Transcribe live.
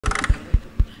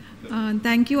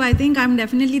Thank you. I think I'm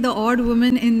definitely the odd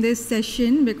woman in this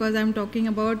session because I'm talking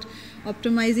about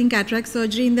optimizing cataract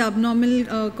surgery in the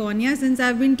abnormal cornea. Since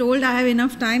I've been told I have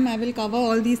enough time, I will cover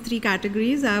all these three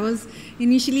categories. I was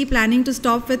initially planning to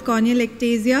stop with corneal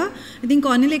ectasia. I think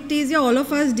corneal ectasia, all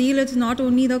of us deal, it's not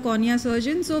only the cornea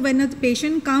surgeon. So when a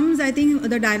patient comes, I think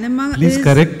the dilemma is... Please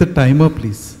correct the timer,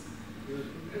 please.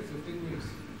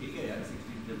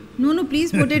 No,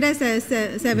 please put it as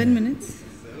 7 minutes.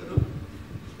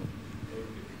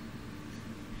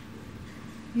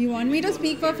 You want me to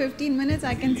speak for 15 minutes?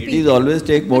 I can speak. It is always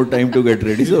take more time to get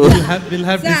ready. So we'll have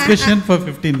discussion for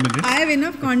 15 minutes. I have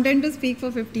enough content to speak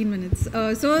for 15 minutes.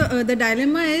 The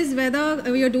dilemma is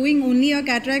whether you're doing only a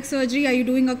cataract surgery, are you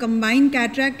doing a combined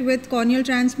cataract with corneal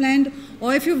transplant,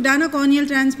 or if you've done a corneal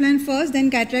transplant first, then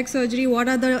cataract surgery, what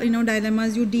are the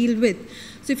dilemmas you deal with?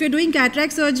 So if you're doing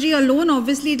cataract surgery alone,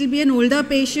 obviously it will be an older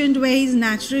patient where he's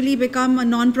naturally become a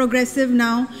non-progressive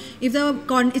now. If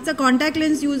it's a contact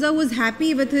lens user who's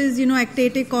happy with his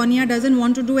ectatic cornea, doesn't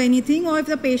want to do anything, or if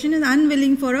the patient is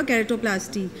unwilling for a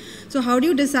keratoplasty. So how do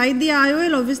you decide the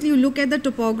IOL? Obviously you look at the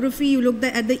topography, you look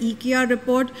at the EKR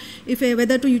report,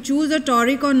 whether you choose a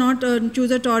toric or not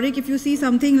choose a toric. If you see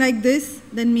something like this,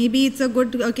 then maybe it's a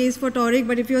good case for toric,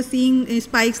 but if you're seeing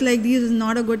spikes like these, it's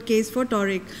not a good case for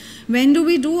toric. When do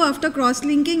we do after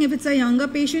cross-linking? If it's a younger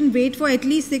patient, wait for at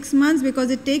least 6 months because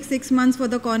it takes 6 months for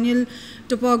the corneal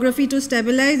topography to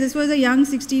stabilize. This was a young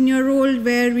 16-year-old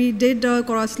where we did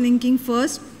cross-linking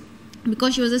first.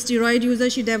 Because she was a steroid user,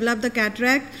 she developed the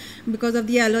cataract because of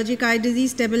the allergic eye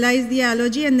disease, stabilized the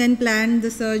allergy, and then planned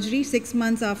the surgery 6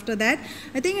 months after that.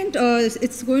 I think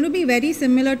it's going to be very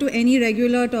similar to any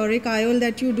regular toric IOL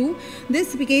that you do.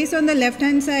 This case on the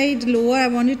left-hand side lower, I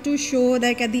wanted to show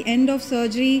like at the end of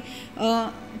surgery,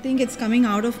 I think it's coming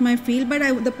out of my field, but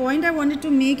the point I wanted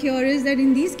to make here is that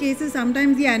in these cases,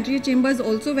 sometimes the anterior chamber is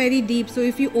also very deep. So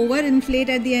if you overinflate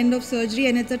at the end of surgery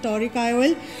and it's a toric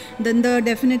IOL, then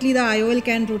definitely the IOL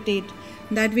can rotate.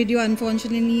 That video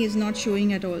unfortunately is not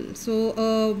showing at all.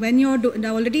 So when you're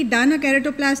already done a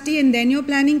keratoplasty and then you're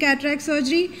planning cataract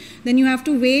surgery, then you have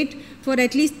to wait for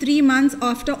at least 3 months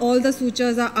after all the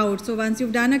sutures are out. So once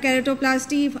you've done a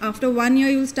keratoplasty, after 1 year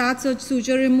you'll start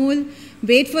suture removal,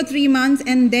 wait for 3 months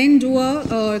and then do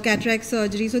a cataract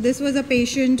surgery. So this was a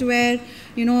patient where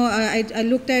I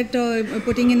looked at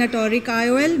putting in a toric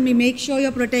IOL. Make sure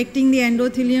you're protecting the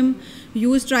endothelium.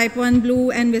 Use Trypon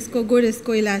Blue and good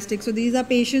viscoelastic. So these are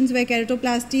patients where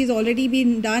keratoplasty has already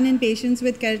been done in patients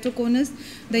with keratoconus,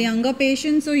 the younger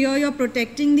patients. So here you're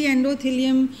protecting the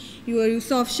endothelium. You use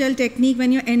soft shell technique.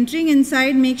 When you're entering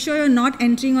inside, make sure you're not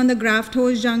entering on the graft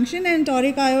host junction, and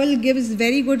toric IOL gives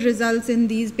very good results in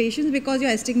these patients because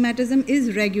your astigmatism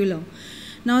is regular.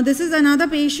 Now this is another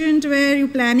patient where you're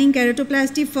planning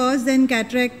keratoplasty first, then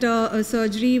cataract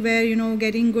surgery where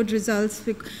getting good results.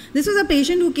 This was a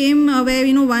patient who came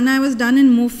where one eye was done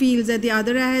in move fields and the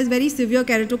other eye has very severe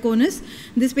keratoconus.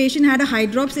 This patient had a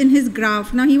hydrops in his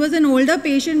graft. Now he was an older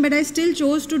patient, but I still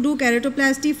chose to do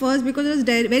keratoplasty first because it was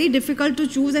very difficult to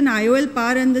choose an IOL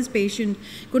par in this patient.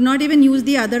 Could not even use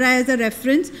the other eye as a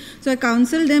reference. So I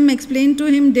counseled him, explained to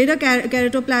him, did a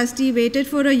keratoplasty, waited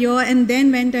for a year and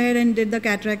then went ahead and did the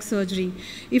cataract surgery.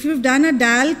 If you've done a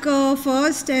DALC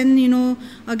first and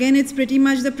again it's pretty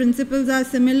much the principles are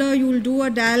similar, you will do a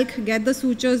DALC, get the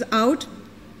sutures out,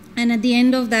 and at the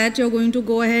end of that you're going to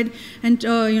go ahead and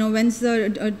once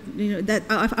that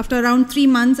after around 3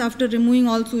 months after removing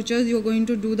all sutures, you're going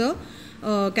to do the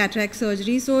cataract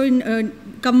surgery. So in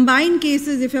combined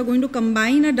cases, if you're going to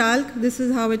combine a DALC, this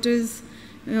is how it is,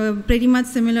 pretty much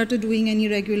similar to doing any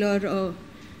regular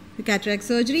cataract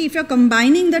surgery. If you're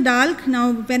combining the DALC,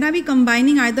 now when are we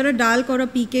combining either a DALC or a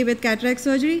PK with cataract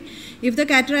surgery? If the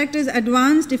cataract is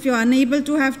advanced, if you're unable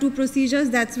to have 2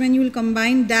 procedures, that's when you will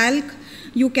combine DALC.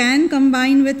 You can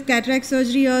combine with cataract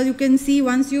surgery, or you can see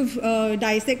once you've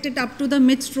dissected up to the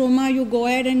mid stroma, you go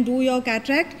ahead and do your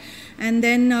cataract, and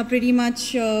then pretty much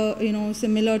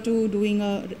similar to doing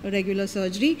a regular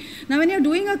surgery. Now when you're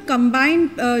doing a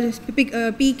combined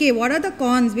PK, what are the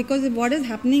cons? Because what is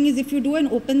happening is if you do an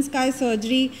open sky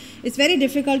surgery, it's very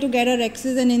difficult to get a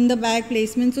rhexis and in the bag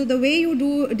placement. So the way you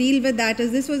deal with that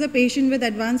is, this was a patient with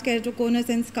advanced keratoconus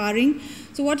and scarring.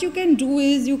 So what you can do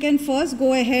is you can first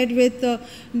go ahead with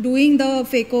doing the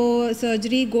phaco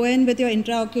surgery, go in with your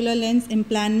intraocular lens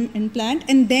implant,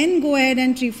 and then go ahead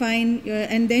and refine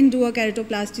and then do a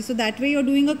keratoplasty. So that way you're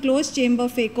doing a closed chamber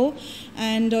phaco,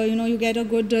 and you get a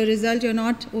good result. You're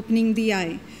not opening the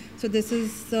eye. So this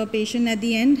is the patient at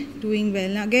the end doing well.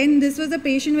 Now again, this was a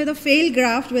patient with a failed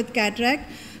graft with cataract.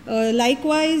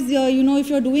 Likewise, if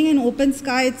you're doing an open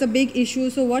scar, it's a big issue.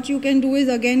 So what you can do is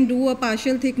again do a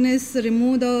partial thickness,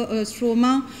 remove the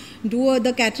stroma, do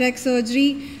the cataract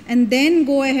surgery, and then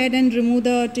go ahead and remove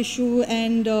the tissue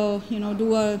and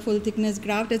do a full thickness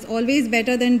graft. It's always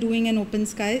better than doing an open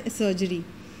scar surgery.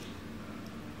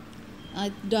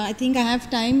 I think I have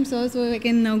time, so I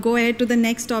can go ahead to the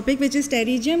next topic, which is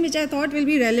pterygium, which I thought will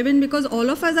be relevant because all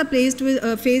of us are faced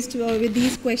with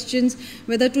these questions,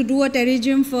 whether to do a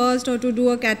pterygium first or to do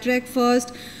a cataract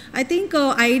first. I think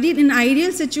in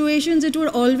ideal situations, it would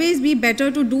always be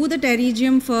better to do the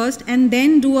pterygium first and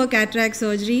then do a cataract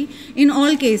surgery in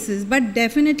all cases, but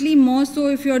definitely more so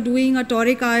if you're doing a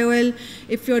toric IOL,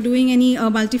 if you're doing any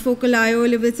multifocal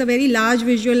IOL, if it's a very large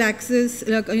visual axis,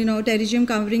 pterygium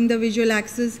covering the visual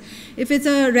axis, if it's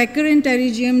a recurrent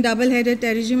pterygium, double-headed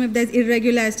pterygium, if there's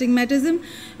irregular astigmatism.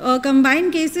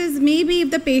 Combined cases, maybe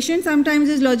if the patient sometimes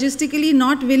is logistically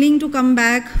not willing to come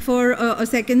back for a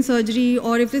second surgery,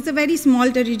 or if it's a very small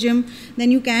pterygium,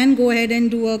 then you can go ahead and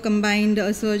do a combined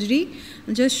surgery.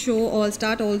 I'll just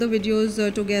start all the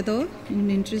videos together in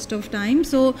the interest of time.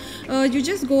 So you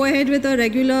just go ahead with a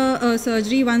regular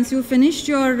surgery. Once you finished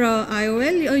your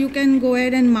IOL, you can go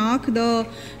ahead and mark the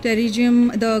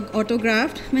pterygium, the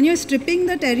autograft. When you're stripping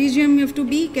the pterygium, you have to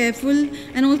be careful,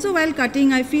 and also while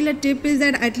cutting, I feel a tip is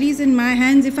that at least in my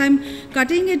hands, if I'm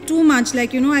cutting it too much,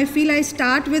 I feel I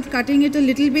start with cutting it a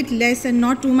little bit less and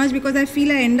not too much, because I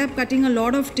feel I end up cutting a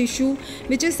lot of tissue,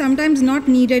 which is sometimes not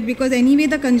needed, because anyway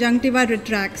the conjunctiva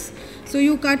retracts. So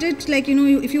you cut it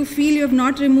if you feel you have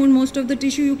not removed most of the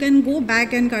tissue, you can go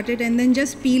back and cut it and then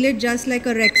just peel it just like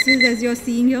a rexis as you're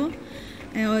seeing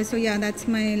here. So yeah, that's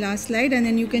my last slide, and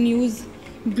then you can use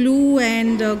glue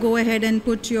and go ahead and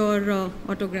put your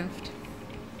autograft.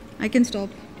 I can stop.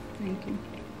 Thank you.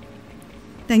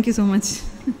 Thank you so much.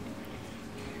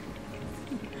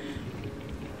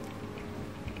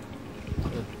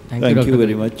 Thank you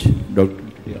very much, Dr.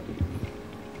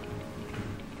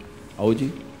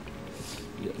 Auji.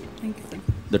 Thank you, sir.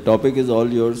 The topic is all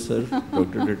yours, sir,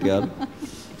 Dr. Retial.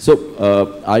 So,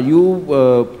 are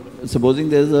you, supposing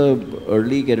there's a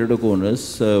early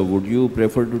keratoconus, would you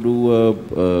prefer to do a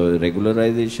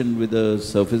regularization with a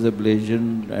surface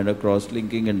ablation and a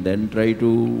cross-linking and then try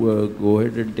to go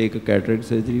ahead and take a cataract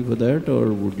surgery for that, or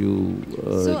would you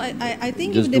so I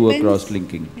think just it do depends. a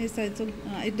cross-linking? Yes, sir. So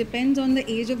it depends on the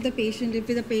age of the patient. If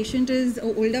the patient is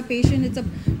an older patient, it's a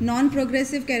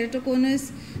non-progressive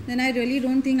keratoconus, then I really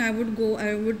don't think I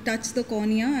would touch the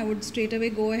cornea. I would straight away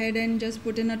go ahead and just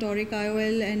put in a toric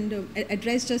IOL and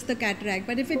address just the cataract.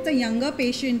 But if it's a younger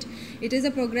patient, it is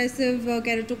a progressive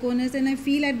keratoconus, and I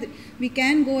feel that we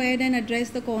can go ahead and address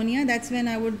the cornea. That's when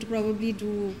I would probably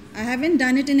do. I haven't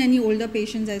done it in any older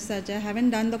patients as such. I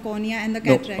haven't done the cornea and the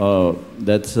cataract. No,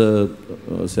 that's a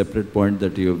separate point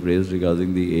that you have raised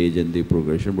regarding the age and the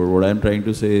progression. But what I'm trying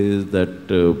to say is that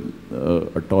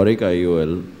a toric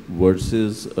IOL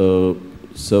versus a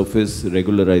surface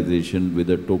regularization with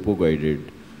a topo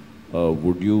guided,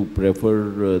 would you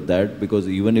prefer that? Because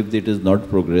even if it is not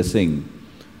progressing,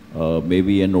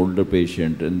 maybe an older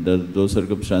patient, and those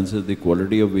circumstances, the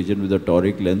quality of vision with a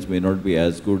toric lens may not be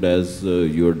as good as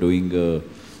you're doing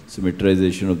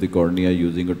symmetrization of the cornea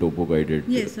using a topo guided.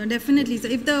 Yes, definitely. So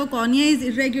if the cornea is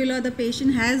irregular, the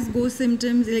patient has ghost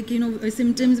symptoms,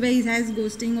 symptoms where he has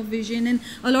ghosting of vision, and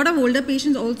a lot of older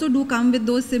patients also do come with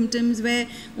those symptoms where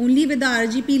only with the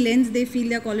RGP lens they feel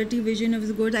their quality vision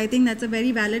is good. I think that's a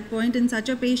very valid point. In such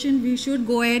a patient, we should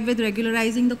go ahead with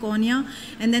regularizing the cornea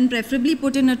and then preferably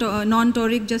put in a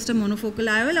non-toric, just a monofocal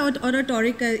IOL, or a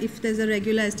toric if there's a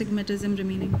regular astigmatism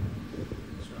remaining.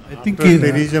 I think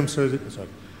pterygium surgery. Sorry.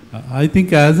 I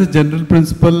think as a general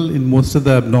principle in most of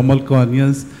the abnormal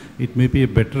corneas, it may be a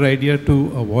better idea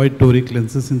to avoid toric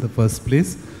lenses in the first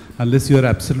place, unless you are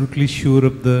absolutely sure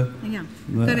of the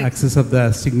axis of the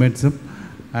astigmatism.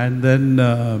 And then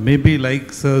maybe,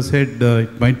 like sir said,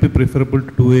 it might be preferable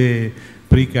to do a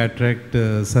pre-cataract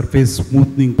surface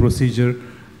smoothing procedure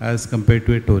as compared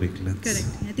to a toric lens. Correct.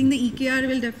 I think the EKR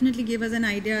will definitely give us an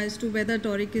idea as to whether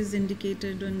toric is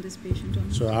indicated in this patient or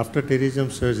not. So after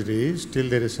pterygium surgery, still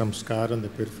there is some scar on the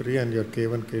periphery and your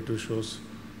K1, K2 shows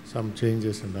some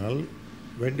changes and all.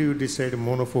 When do you decide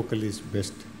monofocal is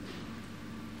best?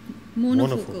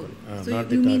 Monofocal. So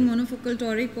you mean monofocal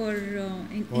toric or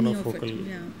monofocal, any of it?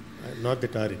 Yeah. Not the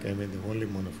toric, I mean the only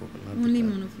monofocal. Only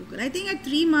monofocal. I think at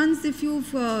 3 months, if you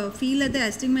feel that the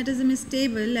astigmatism is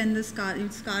stable and the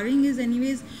scarring is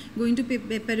anyways going to be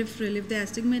peripheral, if the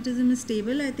astigmatism is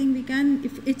stable, I think we can,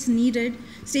 if it's needed,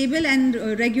 stable and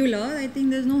regular, I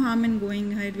think there's no harm in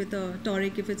going ahead with a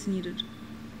toric if it's needed.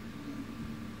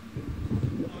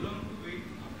 How long to wait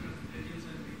after pterygium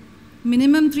surgery?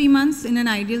 Minimum 3 months in an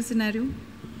ideal scenario.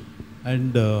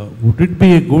 And would it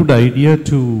be a good idea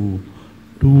to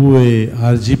do a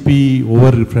RGP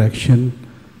over refraction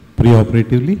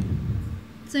preoperatively?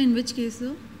 So in which case,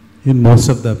 sir? In most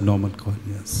of the abnormal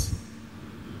corneas.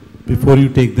 Before you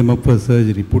take them up for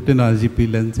surgery, put an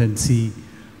RGP lens and see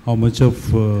how much of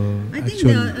I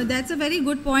think that's a very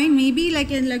good point. Maybe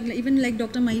even like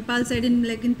Dr. Mahipal said,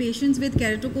 in patients with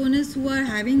keratoconus who are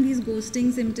having these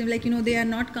ghosting symptoms, they are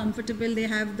not comfortable, they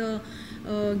have the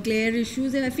glare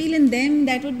issues. I feel in them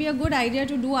that would be a good idea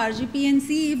to do RGP and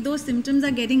see if those symptoms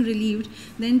are getting relieved.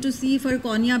 Then to see if a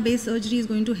cornea-based surgery is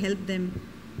going to help them,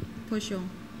 for sure.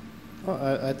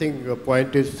 I think your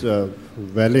point is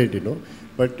valid,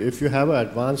 but if you have an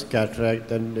advanced cataract,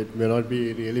 then it may not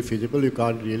be really feasible. You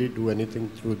can't really do anything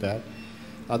through that.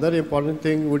 Other important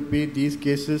thing would be these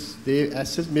cases, they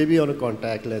assess maybe on a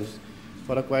contact lens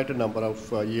for quite a number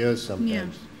of years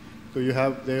sometimes. Yeah.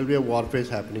 So there will be a warpage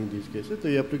happening in these cases. So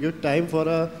you have to give time for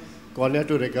a cornea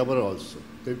to recover also.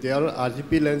 So if they are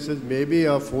RGP lenses, maybe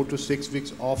a 4 to 6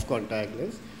 weeks off contact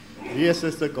lens,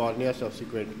 reassess the cornea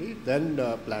subsequently, then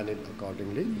plan it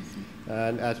accordingly.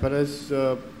 And as far as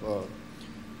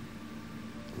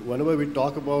whenever we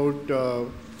talk about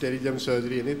pterygium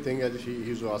surgery, anything, as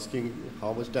he's asking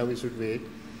how much time we should wait,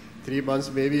 3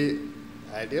 months may be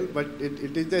ideal, but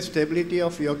it is the stability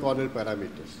of your corneal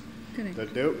parameters.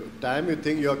 Correct. The time you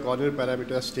think your corneal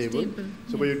parameters are stable.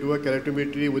 So when you do a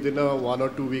keratometry within a 1 or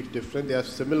 2 week difference, they are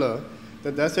similar,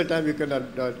 then that's the time you can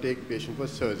take patient for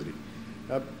surgery.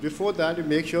 Before that, you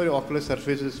make sure your ocular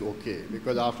surface is okay,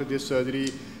 because after this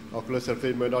surgery, ocular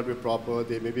surface may not be proper.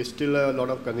 There may be still a lot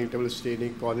of conjunctival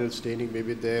staining, corneal staining may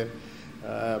be there.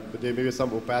 There may be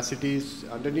some opacities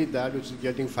underneath that, which is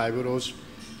getting fibrosed.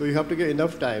 So you have to get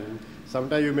enough time.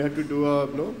 Sometimes you may have to do a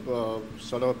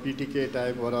sort of a PTK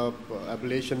type or a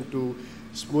ablation to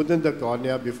smoothen the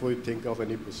cornea before you think of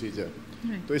any procedure.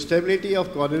 Right. So stability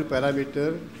of corneal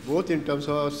parameter, both in terms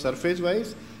of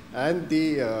surface-wise and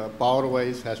the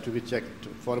power-wise, has to be checked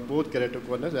for both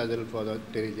keratoconus as well as for the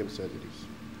pterygium surgeries.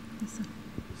 Yes, sir.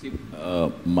 See,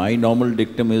 my normal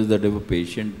dictum is that if a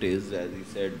patient is, as he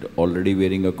said, already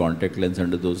wearing a contact lens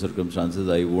under those circumstances,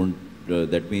 I won't,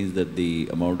 that means that the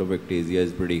amount of ectasia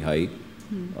is pretty high,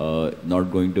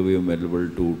 not going to be amenable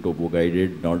to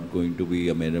topo-guided, not going to be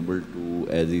amenable to,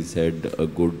 as he said, a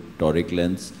good toric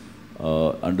lens.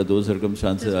 Under those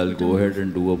circumstances, I'll go ahead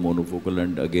and do a monofocal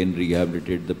and again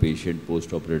rehabilitate the patient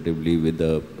post-operatively with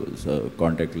a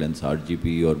contact lens,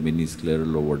 RGP or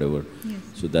mini-scleral or whatever. Yes.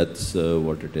 So that's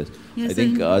what it is. Yes, I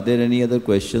think, are there any other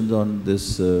questions on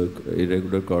this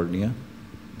irregular cornea,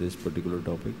 this particular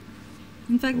topic?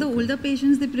 In fact, the older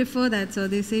patients, they prefer that, sir.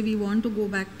 They say we want to go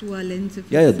back to our lens.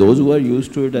 If Yeah, those who are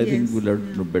used to it, I think we'll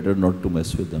have better not to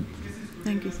mess with them.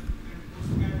 Thank you, sir.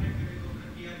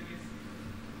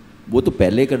 वो तो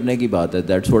पहले करने की बात है.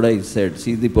 That's what I said.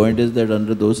 See, the point is that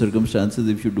under those circumstances,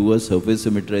 if you do a surface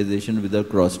symmetrization with a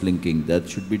cross-linking, that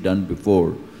should be done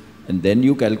before, and then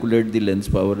you calculate the lens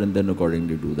power and then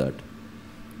accordingly do that.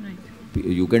 Right.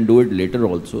 You can do it later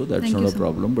also. That's not a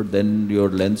problem. But then your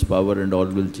lens power and all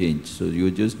will change. So you're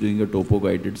just doing a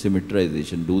topo-guided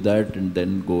symmetrization. Do that and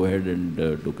then go ahead and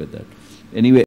look at that. Anyway.